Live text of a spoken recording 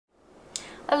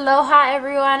Aloha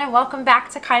everyone, and welcome back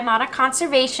to Kaimana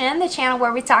Conservation, the channel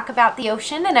where we talk about the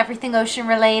ocean and everything ocean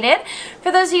related.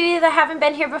 For those of you that haven't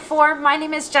been here before, my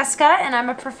name is Jessica and I'm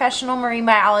a professional marine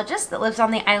biologist that lives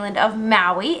on the island of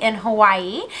Maui in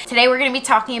Hawaii. Today we're going to be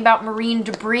talking about marine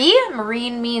debris.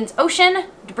 Marine means ocean,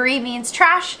 debris means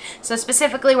trash. So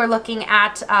specifically we're looking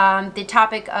at the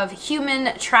topic of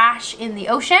human trash in the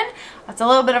ocean. It's a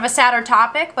little bit of a sadder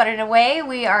topic, but in a way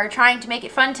we are trying to make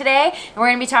it fun today, and we're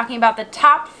going to be talking about the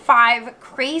top 5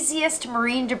 craziest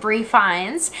marine debris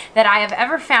finds that I have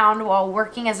ever found while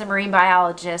working as a marine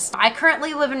biologist. I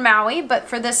currently live in Maui, but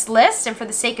for this list and for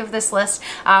the sake of this list,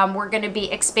 we're going to be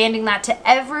expanding that to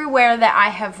everywhere that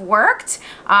I have worked,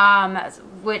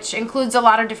 which includes a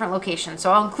lot of different locations.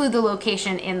 So I'll include the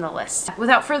location in the list.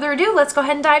 Without further ado, let's go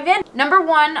ahead and dive in. Number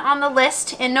 1 on the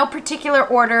list, in no particular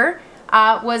order,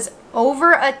 was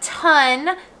over a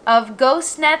ton of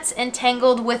ghost nets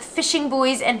entangled with fishing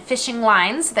buoys and fishing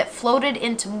lines that floated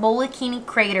into Molokini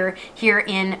Crater here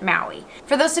in Maui.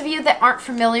 For those of you that aren't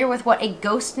familiar with what a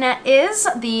ghost net is,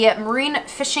 the marine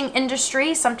fishing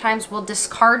industry sometimes will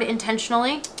discard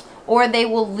intentionally, or they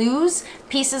will lose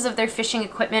pieces of their fishing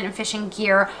equipment and fishing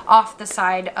gear off the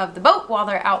side of the boat while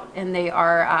they're out and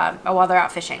while they're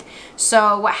out fishing.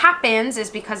 So what happens is,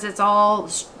 because it's all,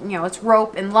 it's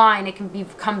rope and line, it can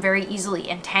become very easily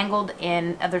entangled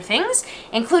in other things,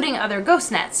 including other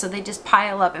ghost nets. So they just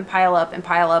pile up and pile up and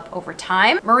pile up over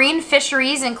time. Marine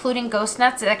fisheries, including ghost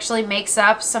nets, it actually makes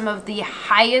up some of the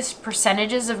highest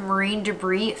percentages of marine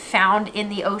debris found in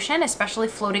the ocean, especially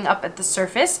floating up at the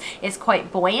surface. It's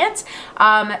quite buoyant.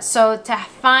 So to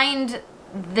find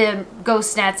the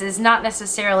ghost nets is not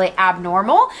necessarily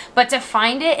abnormal, but to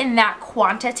find it in that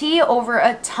quantity, over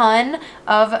a ton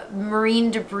of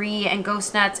marine debris and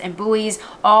ghost nets and buoys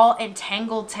all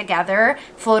entangled together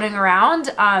floating around,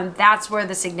 that's where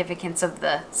the significance of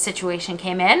the situation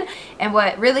came in. And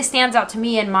what really stands out to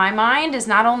me in my mind is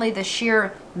not only the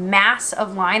sheer mass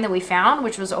of line that we found,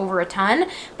 which was over a ton,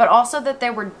 but also that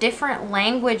there were different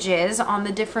languages on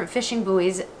the different fishing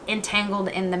buoys entangled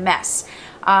in the mess.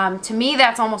 To me,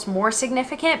 that's almost more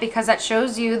significant, because that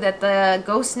shows you that the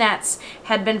ghost nets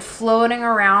had been floating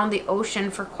around the ocean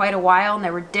for quite a while, and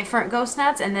there were different ghost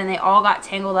nets, and then they all got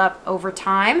tangled up over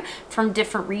time from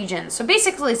different regions. So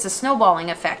basically it's a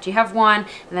snowballing effect. You have one,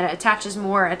 and then it attaches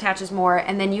more,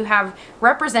 and then you have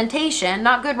representation,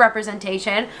 not good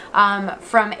representation,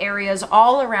 from areas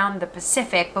all around the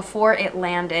Pacific before it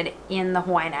landed in the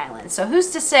Hawaiian Islands. So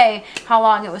who's to say how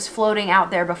long it was floating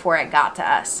out there before it got to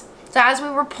us? So as we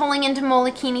were pulling into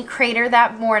Molokini Crater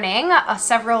that morning,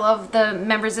 several of the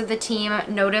members of the team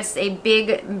noticed a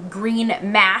big green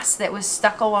mass that was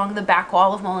stuck along the back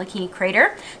wall of Molokini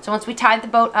Crater. So once we tied the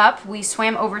boat up, we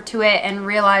swam over to it and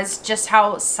realized just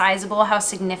how sizable, how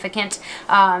significant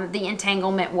the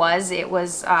entanglement was. It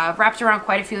was wrapped around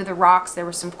quite a few of the rocks. There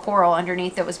was some coral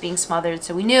underneath that was being smothered,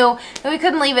 so we knew that we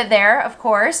couldn't leave it there, of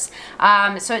course.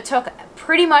 So it took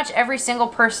pretty much every single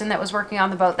person that was working on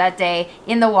the boat that day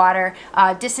in the water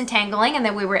disentangling, and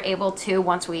then we were able to,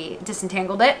 once we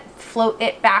disentangled it, float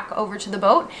it back over to the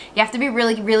boat. You have to be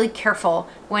really, really careful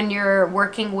when you're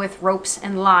working with ropes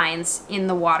and lines in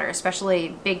the water,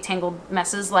 especially big tangled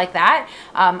messes like that.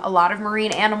 A lot of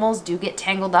marine animals do get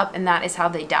tangled up, and that is how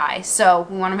they die. So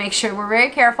we want to make sure we're very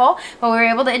careful, but we were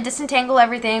able to disentangle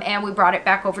everything, and we brought it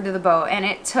back over to the boat, and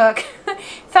it took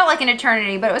felt like an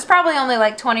eternity, but it was probably only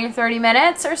like 20 or 30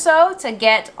 minutes or so to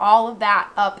get all of that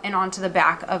up and onto the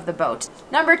back of the boat.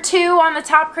 Number 2 on the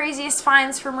top craziest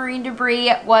finds for marine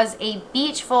debris was a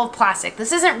beach full of plastic.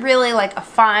 This isn't really like a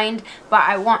find, but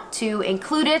I want to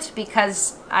include it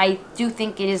because I do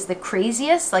think it is the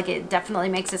craziest. Like, it definitely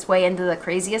makes its way into the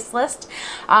craziest list,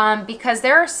 because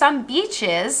there are some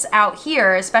beaches out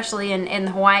here, especially in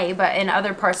Hawaii, but in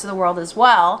other parts of the world as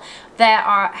well,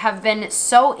 that have been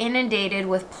so inundated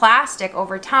with plastic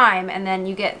over time, and then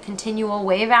you get continual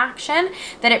wave action,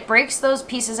 that it breaks those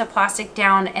pieces of plastic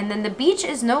down, and then the beach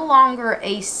is no longer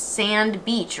a sand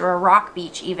beach or a rock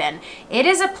beach even. It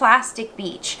is a plastic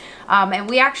beach. And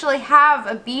we actually have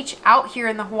a beach out here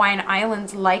in the Hawaiian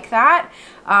Islands like that.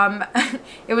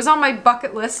 It was on my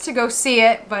bucket list to go see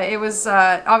it, but it was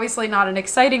obviously not an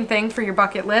exciting thing for your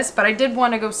bucket list, but I did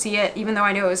want to go see it, even though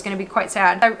I knew it was going to be quite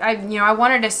sad. I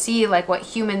wanted to see like what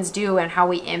humans do and how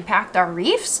we impact our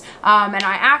reefs. And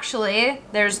I actually,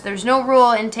 there's no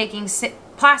rule in taking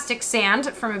plastic sand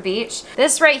from a beach.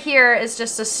 This right here is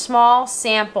just a small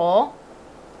sample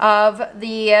of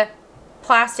the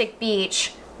plastic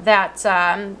beach that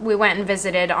we went and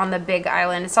visited on the Big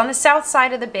Island. It's on the south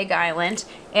side of the Big Island,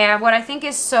 and what I think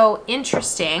is so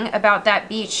interesting about that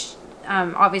beach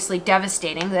obviously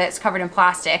devastating, that it's covered in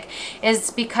plastic,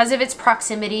 is because of its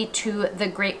proximity to the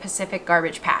Great Pacific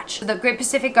Garbage Patch. The Great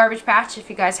Pacific Garbage Patch, if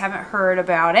you guys haven't heard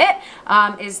about it,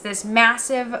 is this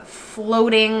massive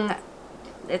floating,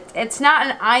 it's not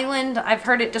an island. I've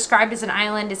heard it described as an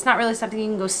island. It's not really something you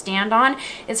can go stand on.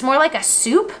 It's more like a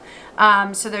soup.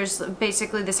 So there's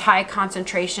basically this high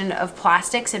concentration of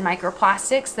plastics and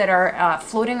microplastics that are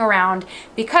floating around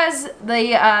because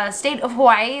the state of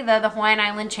Hawaii, the Hawaiian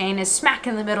island chain, is smack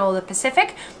in the middle of the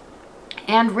Pacific.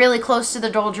 And really close to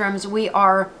the doldrums. We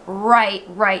are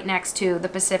right next to the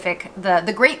Pacific,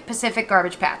 the Great Pacific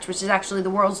Garbage Patch, which is actually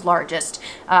the world's largest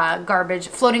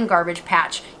floating garbage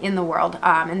patch in the world.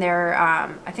 And there,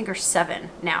 I think, are 7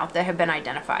 now that have been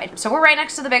identified. So we're right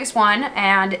next to the biggest one,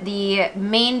 and the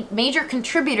major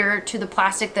contributor to the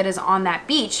plastic that is on that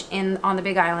beach on the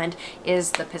Big Island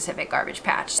is the Pacific Garbage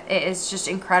Patch. It is just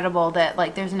incredible that,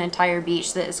 like, there's an entire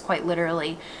beach that is quite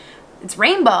literally, it's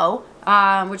rainbow,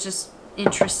 which is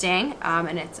interesting,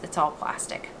 and it's all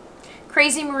plastic.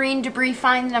 Crazy marine debris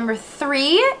find number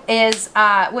 3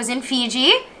 was in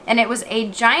Fiji, and it was a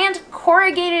giant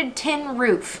corrugated tin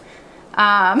roof.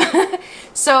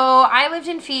 So I lived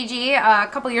in Fiji a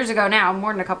couple years ago now,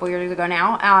 more than a couple years ago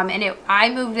now, and I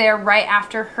moved there right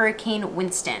after Hurricane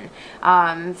Winston.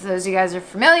 For those of you guys are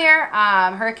familiar,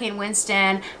 Hurricane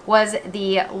Winston was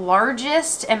the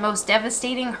largest and most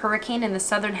devastating hurricane in the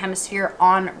southern hemisphere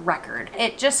on record.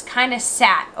 It just kind of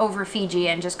sat over Fiji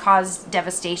and just caused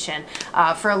devastation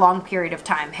for a long period of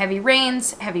time. Heavy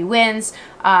rains, heavy winds,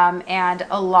 and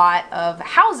a lot of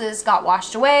houses got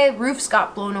washed away, roofs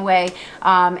got blown away,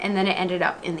 and then it ended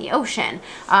up in the ocean.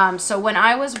 So when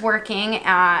I was working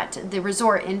at the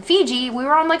resort in Fiji, we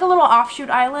were on like a little offshoot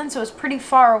island, so it was pretty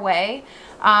far away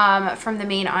from the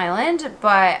main island,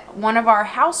 but one of our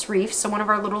house reefs, so one of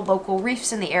our little local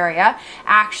reefs in the area,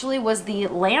 actually was the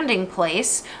landing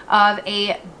place of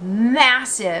a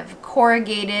massive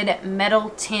corrugated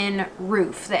metal tin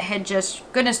roof that had just,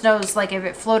 goodness knows, like if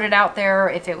it floated out there,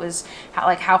 if it was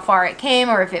how far it came,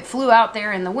 or if it flew out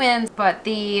there in the wind. But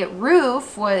the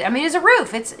roof was, I mean, it's a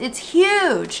roof, it's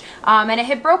huge, and it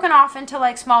had broken off into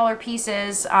like smaller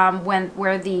pieces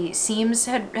where the seams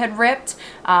had ripped,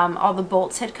 all the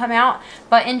bolts had come out,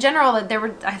 but in general there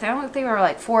were, I don't think there were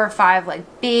like 4 or 5 like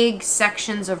big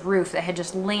sections of roof that had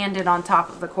just landed on top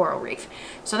of the coral reef.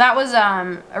 So that was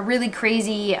a really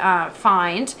crazy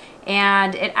find,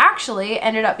 and it actually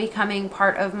ended up becoming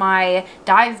part of my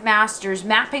Dive Masters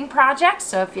mapping project.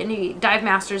 So if any dive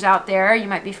masters out there, you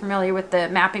might be familiar with the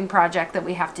mapping project that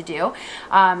we have to do.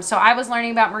 So I was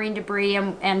learning about marine debris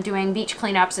and doing beach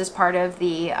cleanups as part of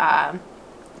the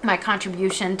my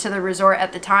contribution to the resort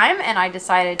at the time, and I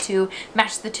decided to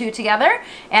mesh the two together.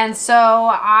 And so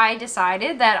I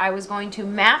decided that I was going to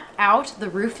map out the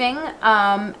roofing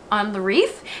on the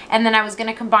reef, and then I was going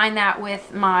to combine that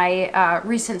with my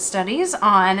recent studies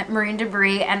on marine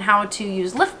debris and how to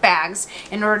use lift bags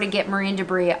in order to get marine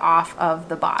debris off of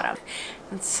the bottom.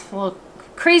 It's a little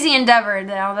crazy endeavor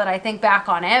now that I think back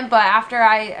on it, but after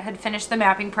I had finished the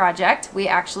mapping project, we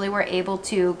actually were able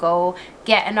to go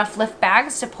get enough lift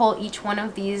bags to pull each one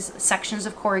of these sections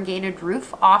of corrugated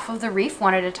roof off of the reef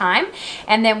one at a time,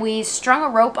 and then we strung a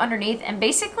rope underneath and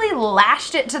basically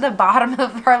lashed it to the bottom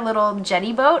of our little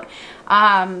jetty boat,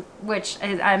 which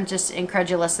I'm just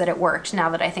incredulous that it worked now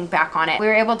that I think back on it. We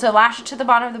were able to lash it to the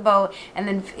bottom of the boat and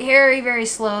then very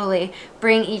slowly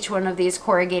bring each one of these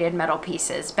corrugated metal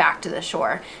pieces back to the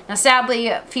shore. Now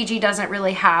sadly, Fiji doesn't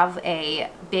really have a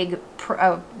big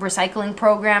recycling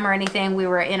program or anything. We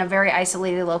were in a very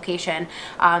isolated location,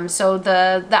 so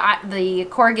the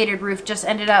corrugated roof just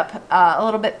ended up a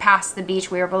little bit past the beach.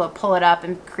 We were able to pull it up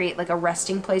and create like a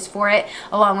resting place for it,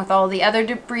 along with all the other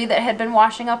debris that had been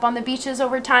washing up on the beaches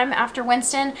over time after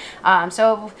Winston.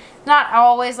 So not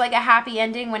always like a happy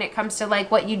ending when it comes to like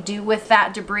what you do with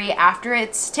that debris after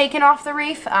it's taken off the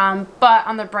reef, but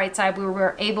on the bright side, we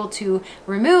were able to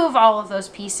remove all of those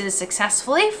pieces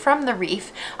successfully from the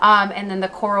reef, and then the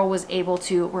coral was able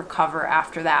to recover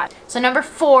after that. So number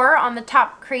 4 on the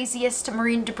top craziest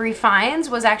marine debris finds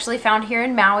was actually found here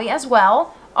in Maui as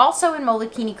well, also in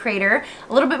Molokini Crater,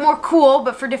 a little bit more cool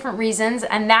but for different reasons,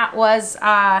 and that was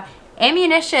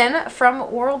ammunition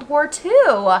from World War II.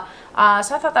 So I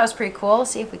thought that was pretty cool.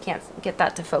 Let's see if we can't get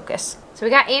that to focus. So we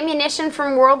got ammunition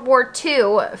from World War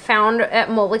II found at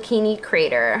Molokini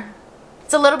Crater.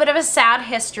 It's a little bit of a sad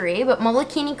history, but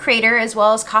Molokini Crater, as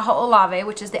well as Kaho'olawe,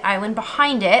 which is the island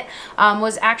behind it,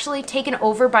 was actually taken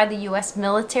over by the U.S.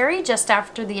 military just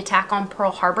after the attack on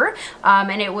Pearl Harbor,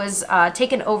 and it was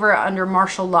taken over under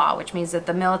martial law, which means that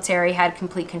the military had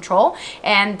complete control.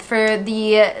 And for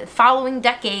the following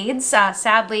decades,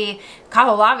 sadly,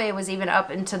 Kaho'olawe was even up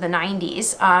into the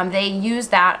 90s. They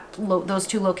used those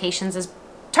two locations as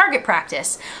target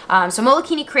practice. So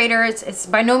Molokini Crater, it's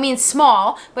by no means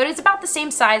small, but it's about the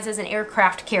same size as an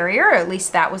aircraft carrier, or at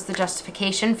least that was the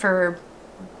justification for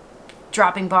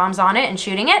dropping bombs on it and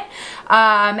shooting it.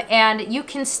 And you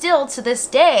can still, to this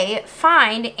day,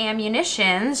 find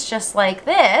ammunitions just like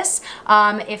this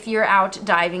if you're out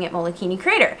diving at Molokini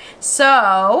Crater.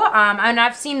 So, and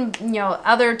I've seen, you know,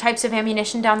 other types of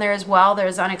ammunition down there as well.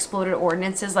 There's unexploded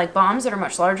ordnances like bombs that are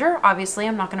much larger. Obviously,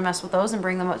 I'm not going to mess with those and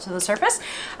bring them up to the surface.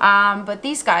 But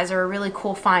these guys are a really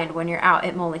cool find when you're out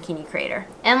at Molokini Crater.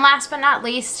 And last but not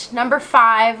least, number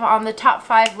 5 on the top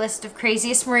 5 list of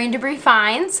craziest marine debris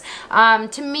finds.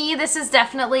 To me, this is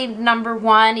definitely number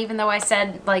 1, even though I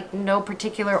said like no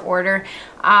particular order,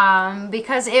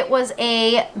 because it was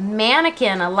a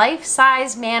mannequin, a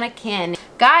life-size mannequin.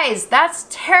 Guys, that's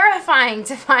terrifying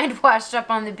to find washed up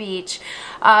on the beach.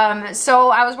 So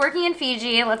I was working in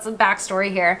Fiji. Let's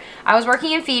backstory here. I was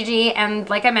working in Fiji, and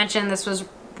like I mentioned, this was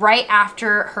right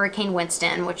after Hurricane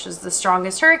Winston, which was the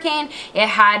strongest hurricane. It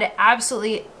had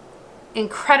absolutely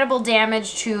incredible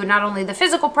damage to not only the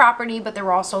physical property, but there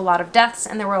were also a lot of deaths,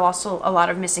 and there were also a lot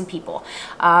of missing people.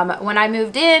 When I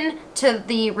moved in to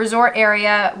the resort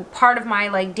area, part of my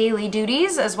like daily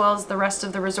duties, as well as the rest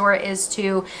of the resort, is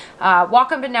to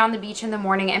walk up and down the beach in the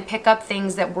morning and pick up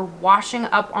things that were washing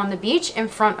up on the beach in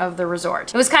front of the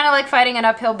resort. It was kind of like fighting an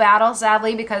uphill battle,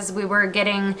 sadly, because we were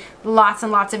getting lots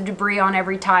and lots of debris on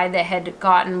every tide that had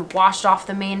gotten washed off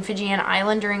the main Fijian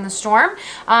island during the storm.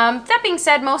 That being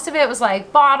said, most of it was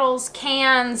like bottles,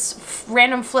 cans,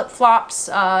 random flip-flops,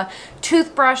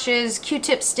 toothbrushes,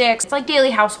 Q-tip sticks. It's like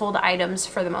daily household items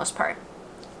for the most part.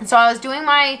 And so I was doing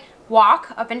my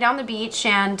walk up and down the beach,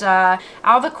 and out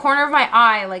of the corner of my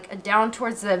eye, like down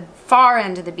towards the far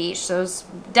end of the beach, so it was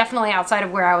definitely outside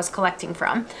of where I was collecting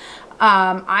from,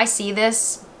 I see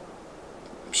this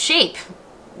shape,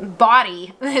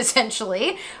 body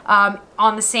essentially,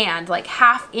 on the sand, like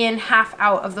half in, half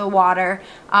out of the water,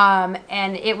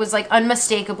 and it was like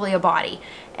unmistakably a body.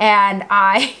 And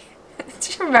I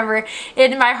remember,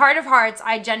 in my heart of hearts,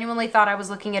 I genuinely thought I was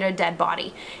looking at a dead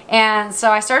body. And so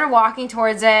I started walking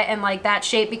towards it, and like that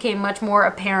shape became much more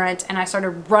apparent, and I started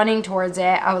running towards it.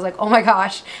 I was like, oh my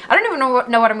gosh, I don't even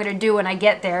know what I'm gonna do when I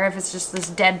get there, if it's just this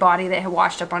dead body that had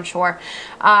washed up on shore.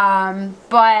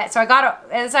 But so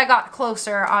as I got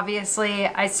closer, obviously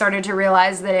I started to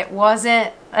realize that it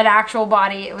wasn't an actual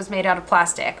body, it was made out of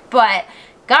plastic. But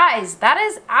guys, that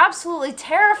is absolutely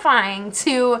terrifying,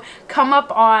 to come up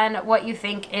on what you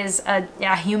think is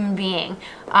a human being,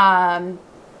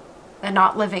 a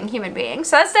not living human being.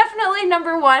 So that's definitely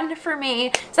number 1 for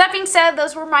me. So that being said,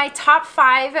 those were my top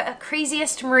 5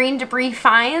 craziest marine debris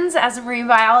finds as a marine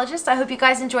biologist. I hope you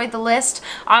guys enjoyed the list.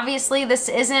 Obviously, this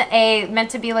isn't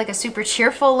meant to be like a super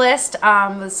cheerful list.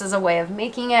 This is a way of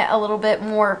making it a little bit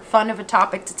more fun of a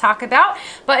topic to talk about.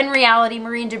 But in reality,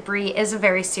 marine debris is a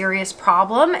very serious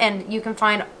problem, and you can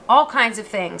find all kinds of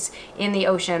things in the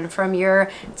ocean, from your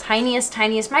tiniest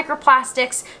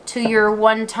microplastics to your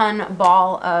 1-ton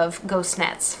ball of ghost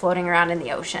nets floating around in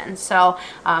the ocean. So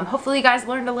hopefully you guys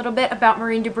learned a little bit about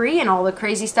marine debris and all the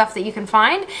crazy stuff that you can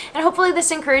find, and hopefully this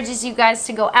encourages you guys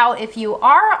to go out, if you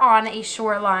are on a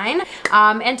shoreline,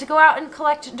 and to go out and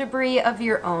collect debris of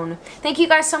your own. Thank you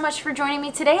guys so much for joining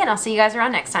me today, and I'll see you guys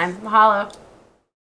around next time. Mahalo.